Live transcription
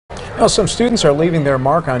Well, some students are leaving their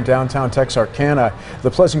mark on downtown Texarkana. The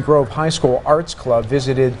Pleasant Grove High School Arts Club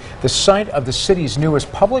visited the site of the city's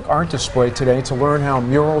newest public art display today to learn how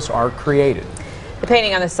murals are created. The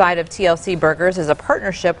painting on the side of TLC Burgers is a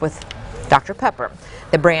partnership with Dr. Pepper.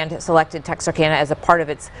 The brand selected Texarkana as a part of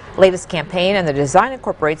its latest campaign, and the design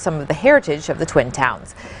incorporates some of the heritage of the Twin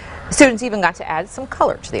Towns. Students even got to add some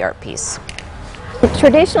color to the art piece.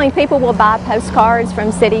 Traditionally, people will buy postcards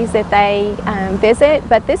from cities that they visit,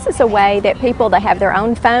 but this is a way that people that have their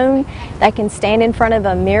own phone, they can stand in front of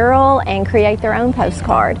a mural and create their own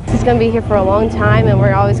postcard. It's going to be here for a long time, and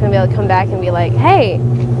we're always going to be able to come back and be like, hey,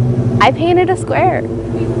 I painted a square.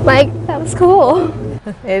 Like, that was cool.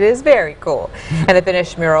 It is very cool. And the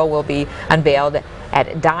finished mural will be unveiled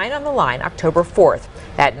at Dine on the Line October 4th.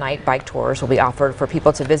 That night, bike tours will be offered for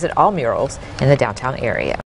people to visit all murals in the downtown area.